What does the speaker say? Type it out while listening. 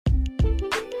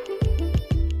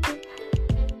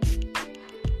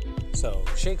So,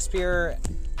 Shakespeare,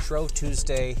 Shrove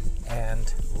Tuesday,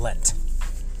 and Lent.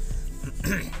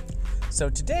 So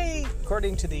today,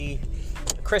 according to the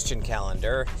Christian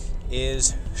calendar,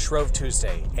 is Shrove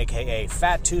Tuesday, aka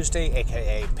Fat Tuesday,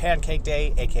 aka Pancake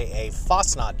Day, aka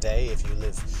Fosnot Day if you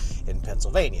live in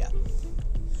Pennsylvania.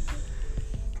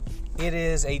 It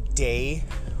is a day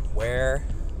where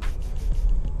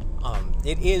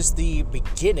it is the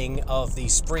beginning of the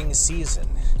spring season,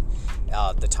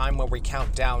 the time where we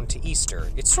count down to Easter.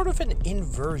 It's sort of an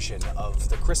inversion of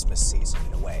the Christmas season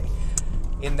in a way,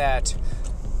 in that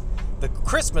the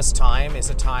Christmas time is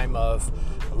a time of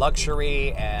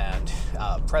luxury and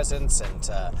presents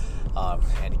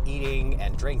and eating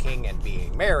and drinking and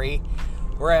being merry,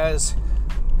 whereas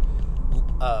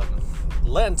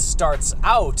Lent starts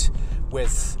out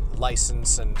with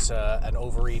license and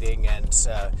overeating and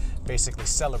basically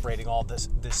celebrating all the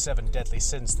 7 deadly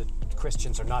sins that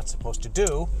Christians are not supposed to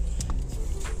do,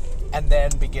 and then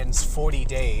begins 40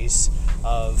 days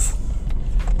of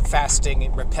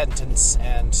fasting, repentance,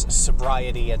 and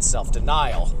sobriety and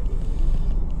self-denial.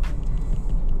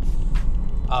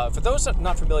 For those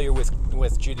not familiar with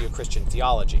Judeo-Christian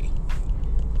theology,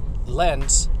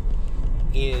 Lent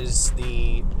is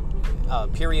the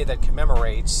period that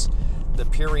commemorates the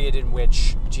period in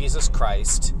which Jesus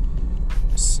Christ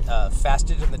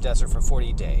fasted in the desert for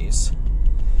 40 days.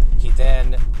 He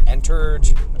then entered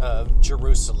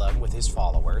Jerusalem with his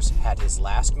followers, had his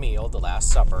last meal, the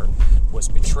Last Supper, was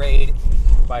betrayed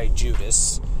by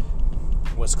Judas,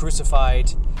 was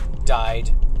crucified,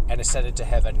 died, and ascended to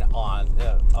heaven on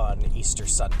Easter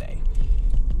Sunday.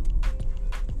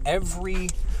 Every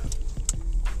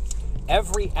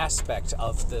aspect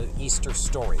of the Easter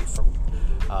story, from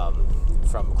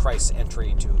Christ's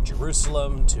entry to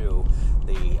Jerusalem to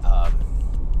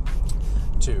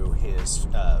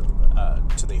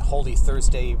the Holy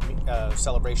Thursday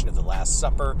celebration of the Last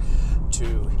Supper,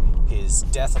 to his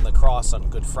death on the cross on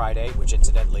Good Friday, which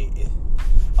incidentally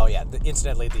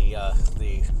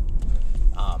the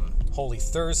Holy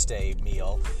Thursday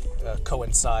meal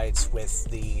coincides with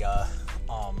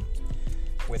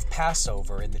with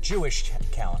Passover in the Jewish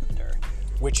calendar,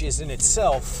 which is in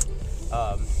itself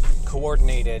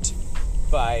coordinated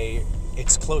by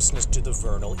its closeness to the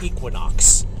vernal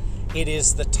equinox. It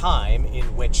is the time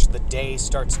in which the day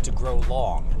starts to grow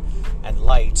long and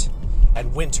light,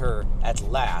 and winter at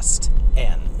last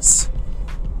ends.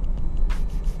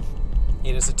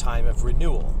 It is a time of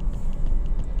renewal.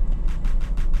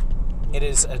 It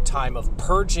is a time of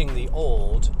purging the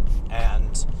old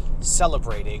and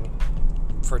celebrating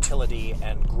fertility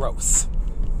and growth.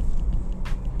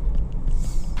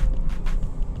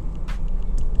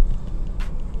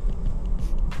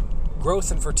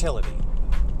 Growth and fertility,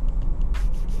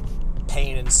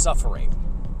 pain and suffering,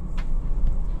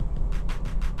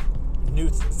 new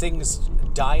things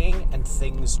dying and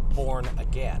things born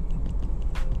again.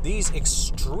 These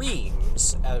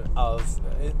extremes of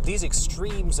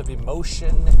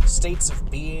emotion, states of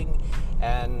being,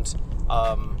 and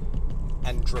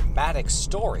dramatic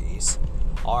stories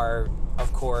are,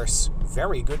 of course,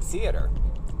 very good theater.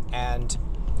 And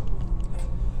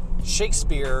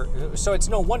Shakespeare, so it's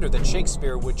no wonder that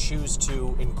Shakespeare would choose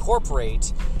to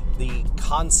incorporate the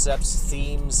concepts,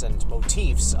 themes, and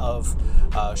motifs of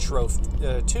Shrove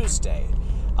Tuesday.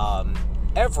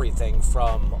 Everything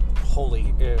from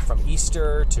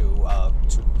Easter to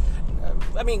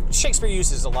Shakespeare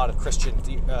uses a lot of Christian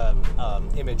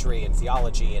imagery and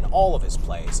theology in all of his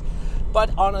plays, but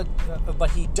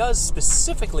he does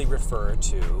specifically refer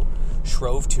to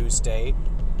Shrove Tuesday,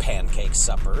 pancake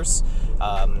suppers.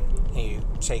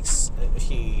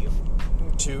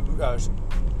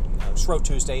 Shrove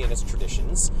Tuesday and its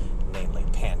traditions, namely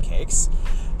pancakes,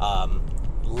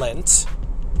 Lent,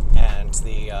 and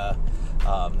the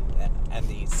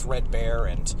threadbare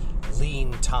and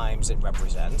lean times it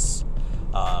represents,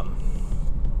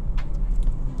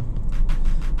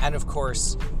 and of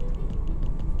course,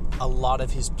 a lot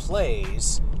of his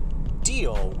plays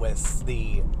deal with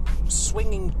the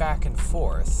swinging back and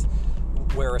forth,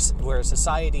 where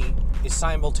society is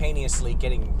simultaneously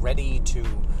getting ready to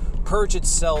purge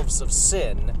itself of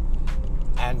sin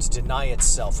and deny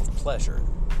itself of pleasure.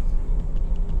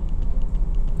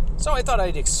 So I thought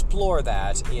I'd explore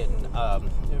that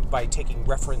by taking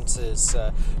references,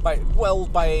 by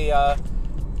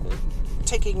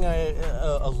taking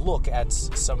a look at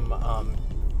some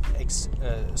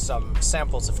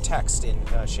samples of text in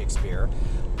Shakespeare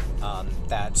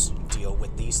that deal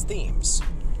with these themes.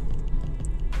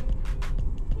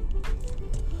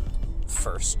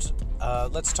 First,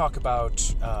 let's talk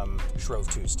about Shrove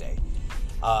Tuesday.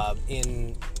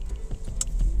 In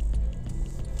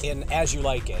in As You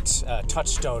Like It,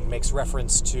 Touchstone makes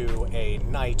reference to a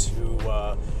knight who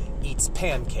eats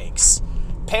pancakes.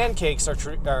 Pancakes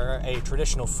are a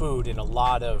traditional food in a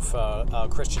lot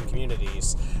of Christian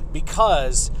communities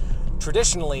because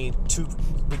traditionally, to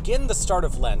begin the start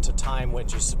of Lent, a time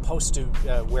which is supposed to,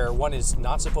 where one is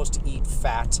not supposed to eat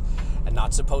fat and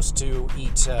not supposed to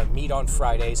eat meat on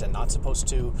Fridays and not supposed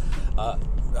to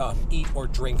eat or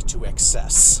drink to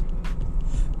excess.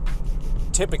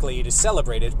 Typically, it is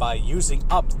celebrated by using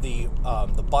up the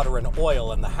butter and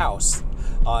oil in the house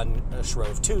on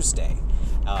Shrove Tuesday,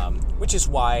 which is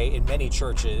why in many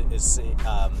churches,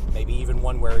 maybe even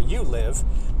one where you live,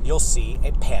 you'll see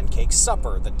a pancake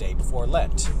supper the day before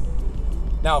Lent.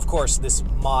 Now, of course, this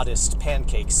modest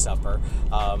pancake supper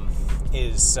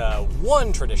is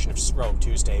one tradition of Shrove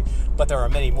Tuesday, but there are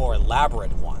many more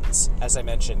elaborate ones. As I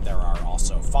mentioned, there are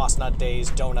also Fosnut days,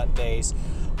 donut days,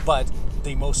 but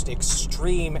the most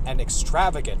extreme and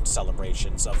extravagant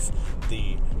celebrations of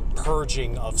the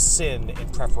purging of sin in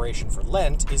preparation for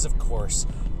Lent is, of course,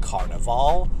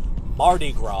 Carnival,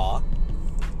 Mardi Gras,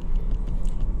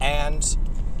 and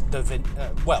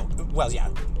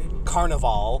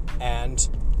Carnival and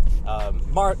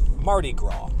Mardi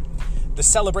Gras. The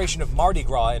celebration of Mardi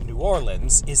Gras in New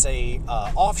Orleans is a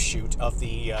offshoot of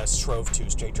the Shrove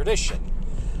Tuesday tradition,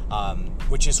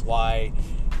 which is why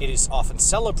it is often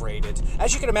celebrated.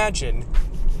 As you can imagine,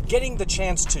 getting the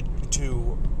chance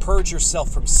to purge yourself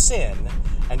from sin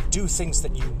and do things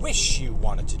that you wish you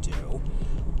wanted to do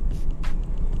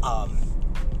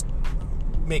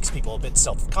makes people a bit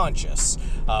self-conscious,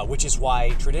 which is why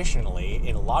traditionally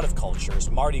in a lot of cultures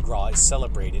Mardi Gras is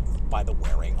celebrated by the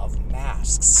wearing of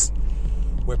masks,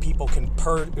 where people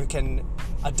can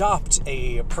adopt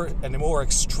a more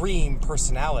extreme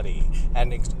personality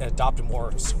and adopt a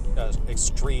more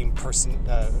extreme person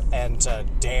and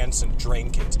dance and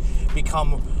drink and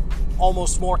become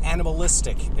almost more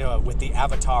animalistic with the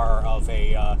avatar of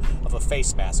a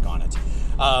face mask on it.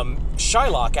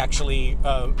 Shylock actually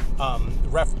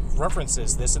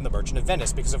references this in The Merchant of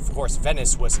Venice because, of course,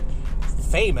 Venice was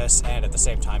famous and at the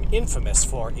same time infamous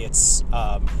for its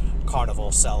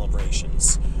carnival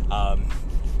celebrations.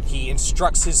 He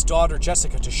instructs his daughter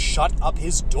Jessica to shut up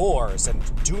his doors and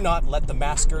do not let the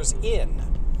maskers in,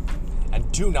 and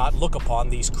do not look upon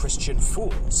these Christian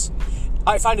fools.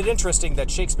 I find it interesting that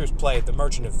Shakespeare's play, The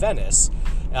Merchant of Venice,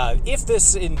 if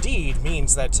this indeed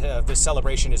means that this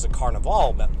celebration is a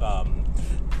carnival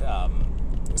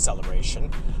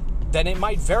celebration, then it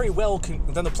might very well,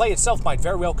 then the play itself might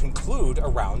very well conclude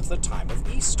around the time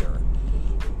of Easter,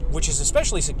 which is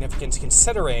especially significant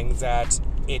considering that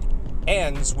it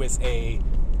ends with it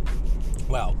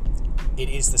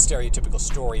is the stereotypical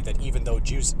story that even though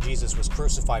Jesus was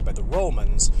crucified by the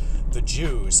Romans, the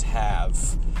Jews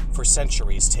have for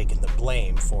centuries taken the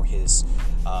blame for his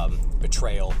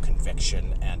betrayal,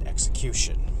 conviction, and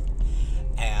execution.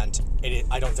 And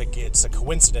I don't think it's a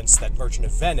coincidence that Merchant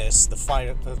of Venice,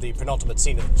 the penultimate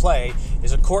scene of the play,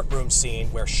 is a courtroom scene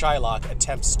where Shylock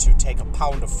attempts to take a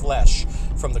pound of flesh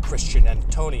from the Christian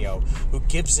Antonio, who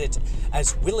gives it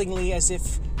as willingly as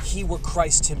if he were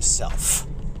Christ himself.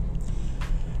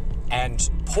 And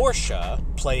Portia,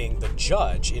 playing the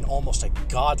judge in almost a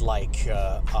godlike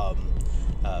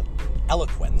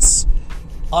eloquence,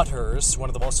 utters one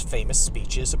of the most famous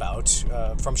speeches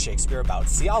from Shakespeare about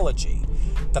theology,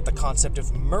 that the concept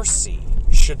of mercy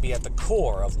should be at the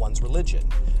core of one's religion.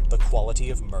 The quality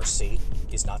of mercy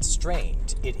is not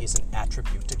strained. It is an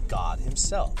attribute to God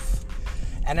himself.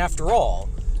 And after all,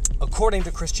 according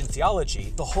to Christian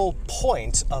theology, the whole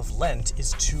point of Lent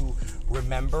is to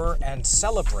remember and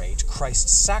celebrate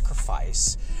Christ's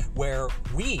sacrifice, where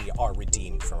we are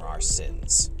redeemed from our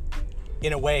sins.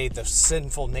 In a way, the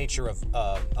sinful nature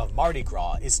of Mardi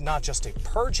Gras is not just a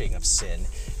purging of sin,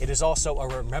 it is also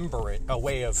a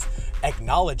way of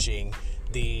acknowledging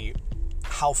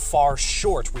how far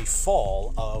short we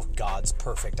fall of God's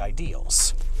perfect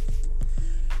ideals.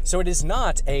 So it is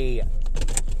not a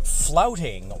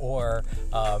flouting or,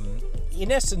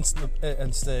 in essence,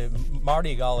 the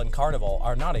Mardi Gras and Carnival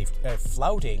are not a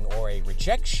flouting or a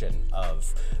rejection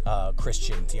of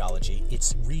Christian theology.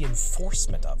 It's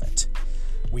reinforcement of it.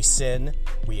 We sin,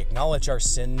 we acknowledge our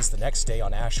sins the next day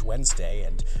on Ash Wednesday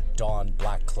and don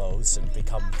black clothes and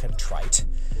become contrite.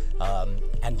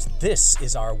 And this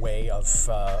is our way of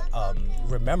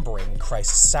remembering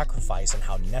Christ's sacrifice and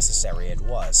how necessary it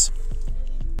was.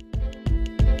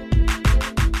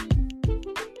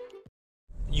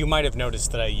 You might have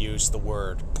noticed that I used the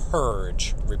word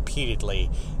purge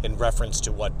repeatedly in reference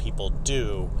to what people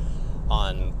do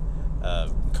on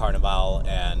Carnival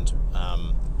and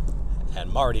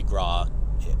Mardi Gras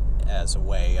as a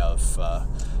way of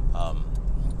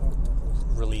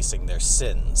releasing their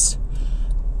sins.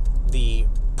 The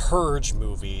Purge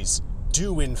movies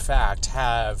do in fact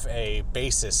have a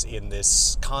basis in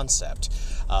this concept.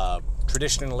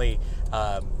 Traditionally,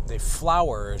 the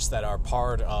flowers that are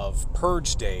part of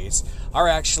Purge days are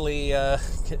actually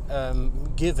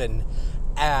given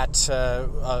at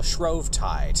Shrove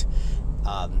tide.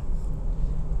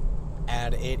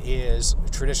 And it is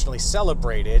traditionally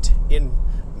celebrated in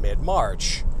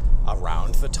mid-March,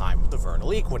 around the time of the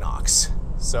vernal equinox.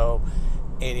 So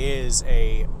it is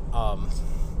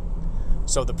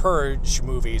so the Purge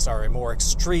movies are a more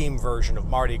extreme version of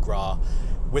Mardi Gras,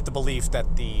 with the belief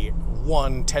that the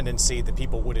one tendency that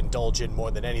people would indulge in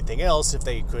more than anything else, if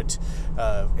they could,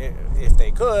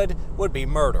 would be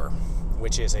murder,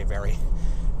 which is a very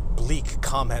bleak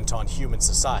comment on human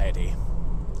society.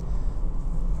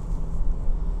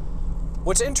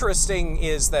 What's interesting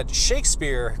is that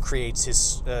Shakespeare creates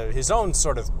his own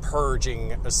sort of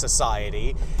purging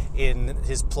society in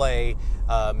his play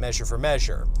Measure for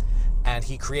Measure. And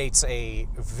he creates a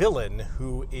villain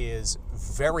who is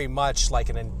very much like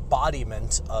an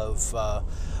embodiment of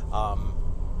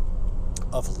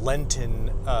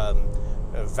Lenten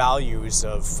values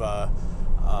of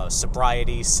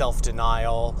sobriety,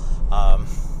 self-denial,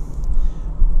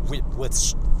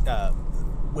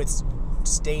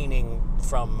 withstaining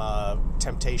from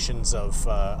temptations of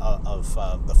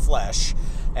the flesh,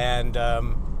 and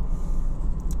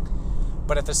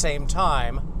but at the same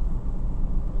time,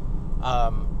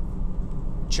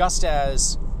 just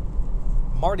as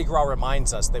Mardi Gras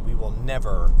reminds us that we will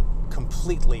never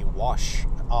completely wash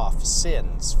off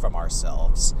sins from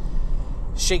ourselves,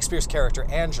 Shakespeare's character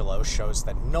Angelo shows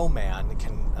that no man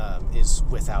is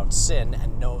without sin,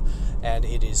 and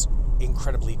it is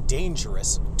incredibly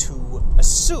dangerous to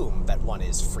assume that one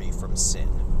is free from sin.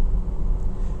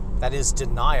 That is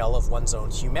denial of one's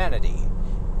own humanity.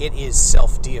 It is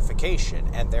self-deification,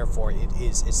 and therefore it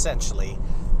is essentially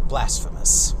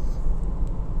blasphemous.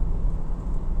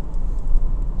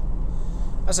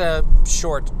 As a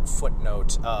short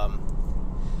footnote,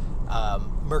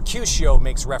 Mercutio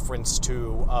makes reference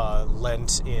to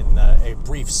Lent in a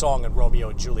brief song in Romeo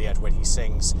and Juliet when he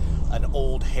sings an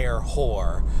old hare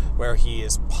whore, where he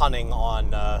is punning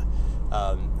on...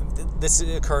 this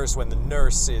occurs when the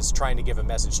nurse is trying to give a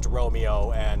message to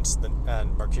Romeo, and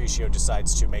Mercutio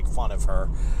decides to make fun of her.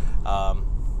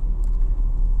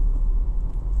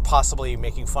 Possibly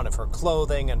making fun of her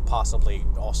clothing, and possibly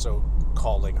also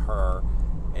calling her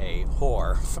a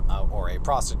whore or a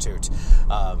prostitute.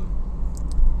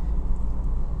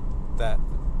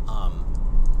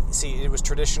 See, it was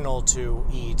traditional to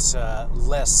eat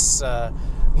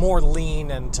more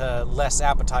lean and less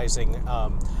appetizing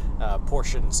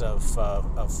portions of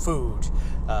food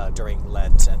during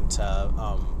Lent, and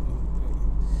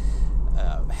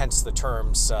hence the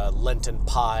terms Lenten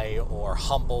pie or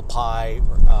humble pie,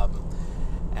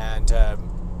 and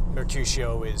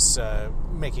Mercutio is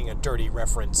making a dirty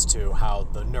reference to how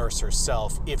the nurse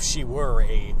herself, if she were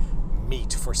a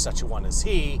meat for such a one as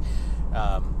he,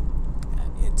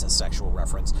 it's a sexual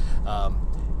reference,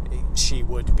 she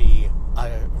would be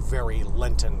a very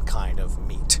Lenten kind of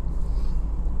meat.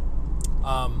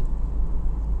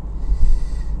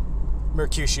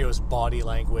 Mercutio's body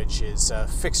language is a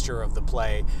fixture of the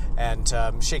play, and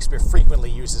Shakespeare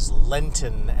frequently uses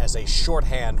Lenten as a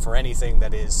shorthand for anything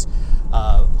that is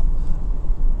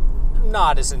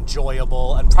not as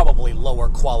enjoyable and probably lower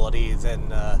quality than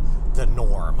the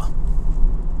norm.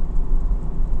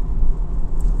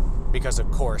 Because,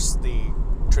 of course, the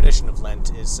tradition of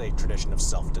Lent is a tradition of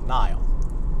self-denial.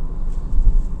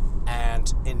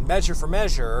 And in Measure for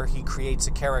Measure, he creates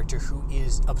a character who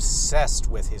is obsessed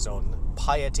with his own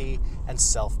piety and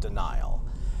self-denial.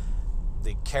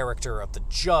 The character of the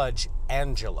judge,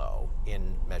 Angelo,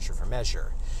 in Measure for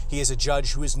Measure. He is a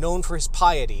judge who is known for his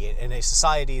piety in a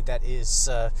society that is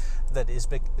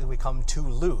become too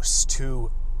loose,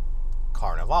 too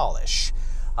carnivalish.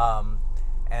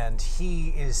 And he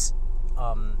is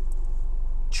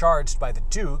charged by the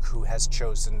Duke, who has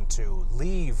chosen to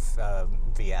leave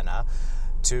Vienna,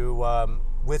 to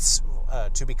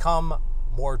become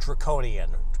more draconian,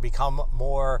 to become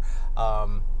more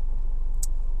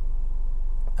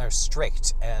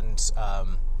strict and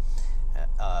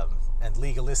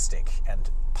legalistic,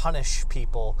 and punish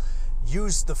people,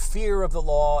 use the fear of the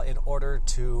law in order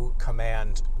to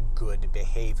command good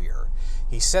behavior.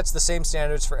 He sets the same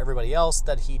standards for everybody else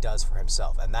that he does for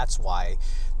himself, and that's why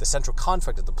the central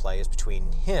conflict of the play is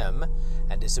between him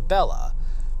and Isabella,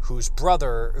 who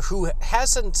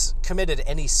hasn't committed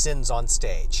any sins on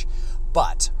stage,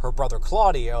 but her brother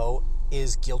Claudio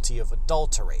is guilty of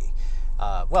adultery.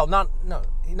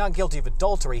 Not guilty of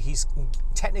adultery. He's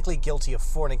technically guilty of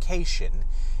fornication,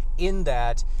 in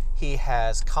that he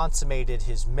has consummated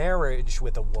his marriage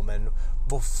with a woman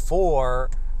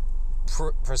before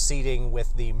proceeding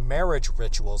with the marriage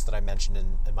rituals that I mentioned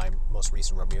in my most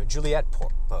recent Romeo and Juliet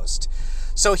post.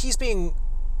 So he's being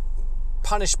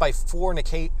punished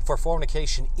for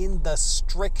fornication in the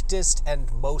strictest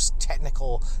and most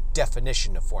technical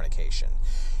definition of fornication.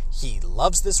 He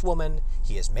loves this woman.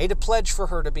 He has made a pledge for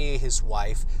her to be his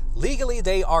wife. Legally,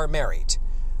 they are married.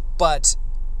 But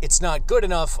it's not good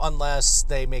enough unless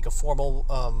they make a formal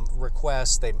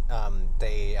request. They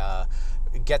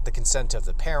get the consent of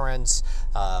the parents.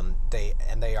 They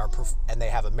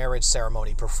have a marriage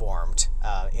ceremony performed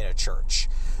in a church.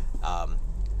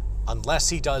 Unless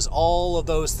he does all of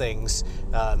those things,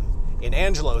 in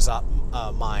Angelo's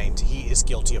mind, he is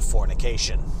guilty of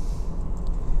fornication.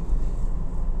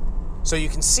 So you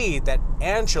can see that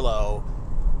Angelo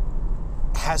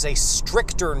has a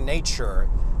stricter nature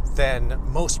than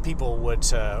most people would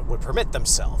permit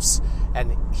themselves,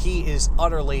 and he is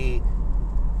utterly,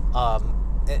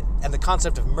 and the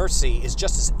concept of mercy is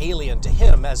just as alien to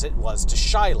him as it was to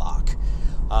Shylock.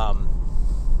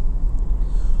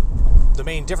 The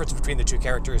main difference between the two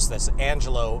characters is that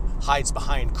Angelo hides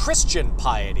behind Christian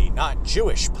piety, not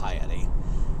Jewish piety.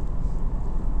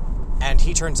 And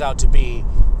he turns out to be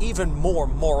even more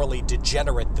morally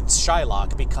degenerate than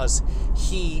Shylock, because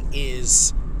he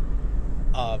is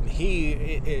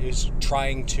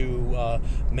trying to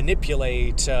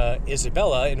manipulate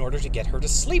Isabella in order to get her to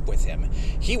sleep with him.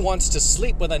 He wants to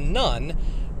sleep with a nun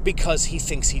because he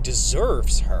thinks he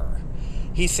deserves her.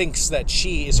 He thinks that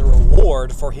she is a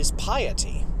reward for his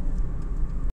piety.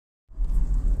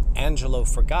 Angelo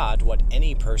forgot what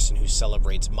any person who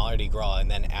celebrates Mardi Gras and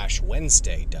then Ash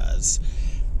Wednesday does,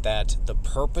 that the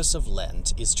purpose of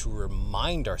Lent is to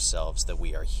remind ourselves that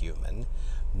we are human,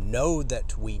 know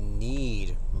that we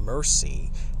need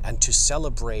mercy, and to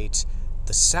celebrate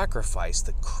the sacrifice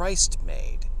that Christ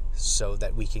made so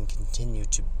that we can continue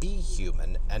to be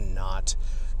human and not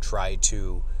try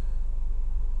to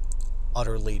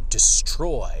utterly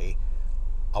destroy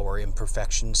our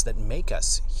imperfections that make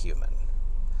us human.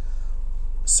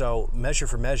 So Measure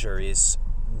for Measure is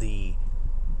the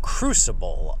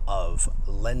crucible of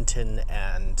Lenten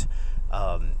and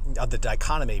of the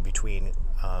dichotomy between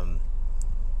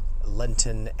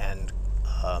Lenten and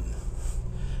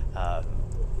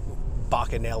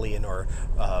Bacchanalian or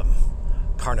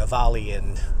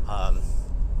Carnivalian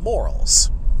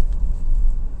morals.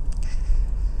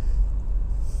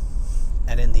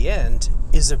 And in the end,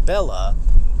 Isabella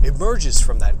emerges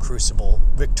from that crucible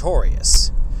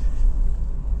victorious.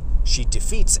 She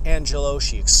defeats Angelo.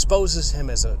 She exposes him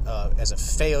as a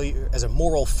failure, as a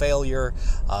moral failure.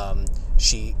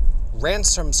 She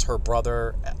ransoms her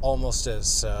brother almost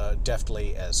as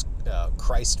deftly as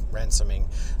Christ ransoming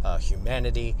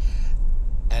humanity.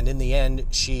 And in the end,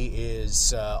 she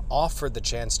is offered the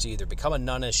chance to either become a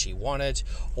nun as she wanted,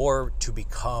 or to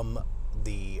become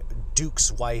the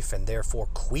Duke's wife and therefore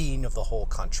queen of the whole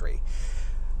country.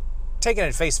 Taken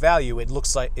at face value,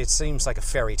 it seems like a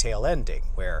fairy tale ending,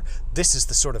 where this is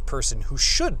the sort of person who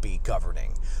should be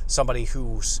governing, somebody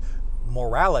whose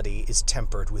morality is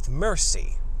tempered with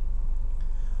mercy.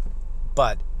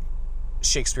 But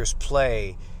Shakespeare's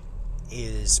play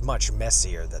is much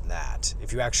messier than that.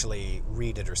 If you actually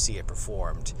read it or see it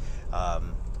performed,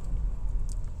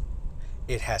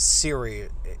 it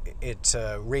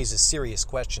raises serious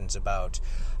questions about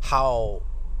how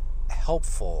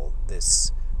helpful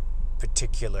this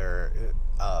particular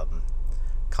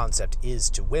concept is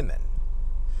to women,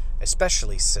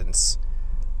 especially since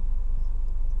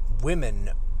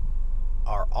women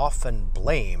are often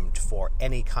blamed for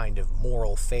any kind of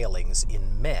moral failings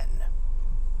in men,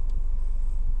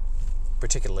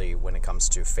 particularly when it comes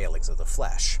to failings of the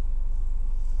flesh.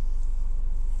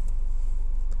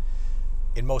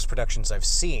 In most productions I've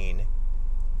seen,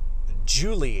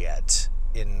 Juliet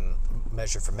in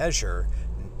Measure for Measure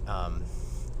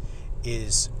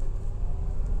is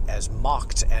as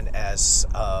mocked and as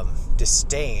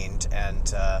disdained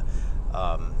and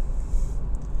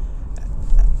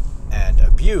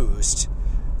abused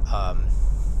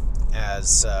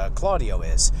as Claudio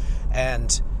is.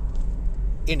 And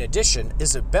in addition,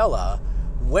 Isabella,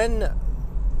 when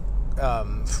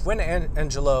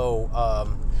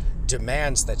Angelo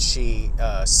demands that she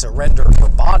surrender her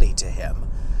body to him,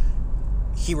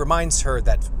 he reminds her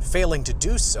that failing to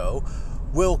do so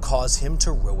will cause him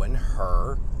to ruin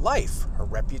her life, her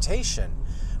reputation,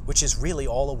 which is really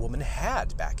all a woman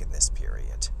had back in this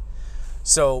period.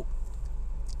 So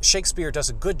Shakespeare does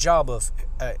a good job of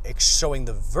showing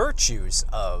the virtues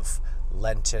of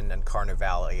Lenten and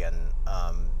Carnivalian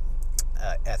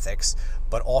ethics,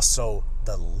 but also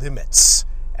the limits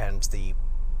and the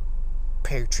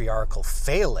patriarchal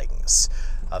failings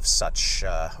of such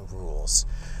rules.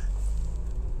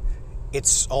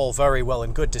 It's all very well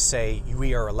and good to say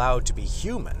we are allowed to be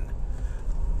human,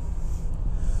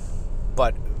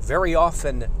 but very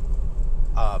often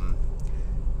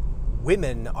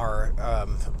women are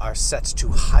set to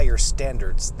higher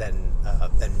standards than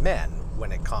men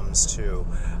when it comes to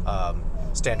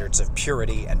standards of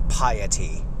purity and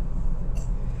piety.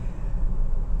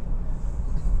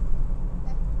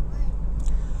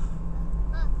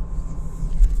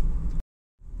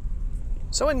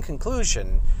 So in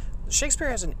conclusion, Shakespeare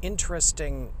has an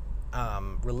interesting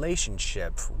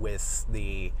relationship with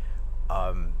the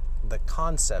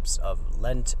concepts of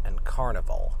Lent and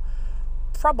Carnival,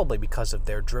 probably because of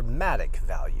their dramatic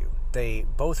value. They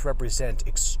both represent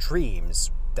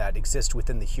extremes that exist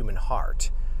within the human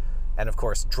heart. And of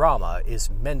course, drama is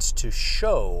meant to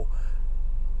show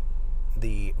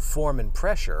the form and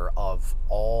pressure of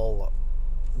all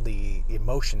the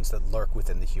emotions that lurk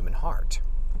within the human heart.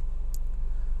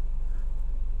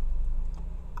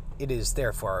 It is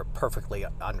therefore perfectly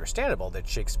understandable that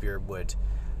Shakespeare would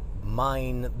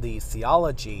mine the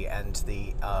theology and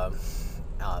the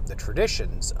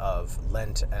traditions of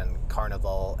Lent and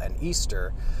Carnival and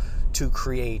Easter to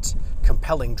create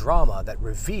compelling drama that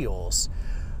reveals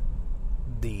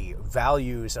the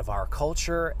values of our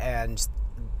culture and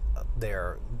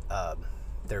their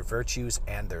virtues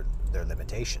and their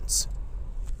limitations.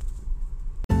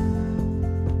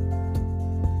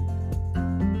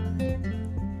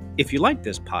 If you like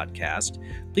this podcast,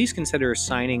 please consider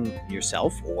signing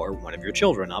yourself or one of your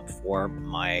children up for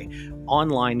my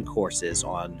online courses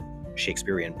on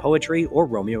Shakespearean poetry or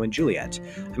Romeo and Juliet.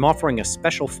 I'm offering a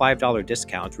special $5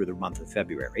 discount through the month of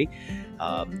February,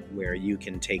 where you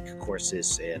can take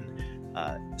courses in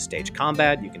stage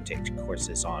combat, you can take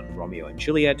courses on Romeo and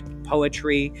Juliet,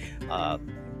 poetry,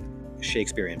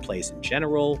 Shakespearean plays in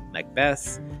general,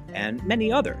 Macbeth, and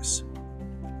many others.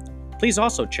 Please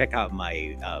also check out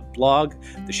my blog,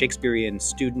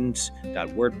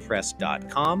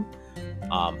 theshakespeareanstudent.wordpress.com.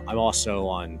 I'm also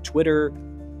on Twitter,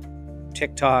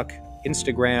 TikTok,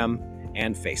 Instagram,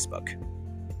 and Facebook.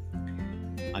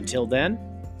 Until then,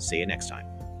 see you next time.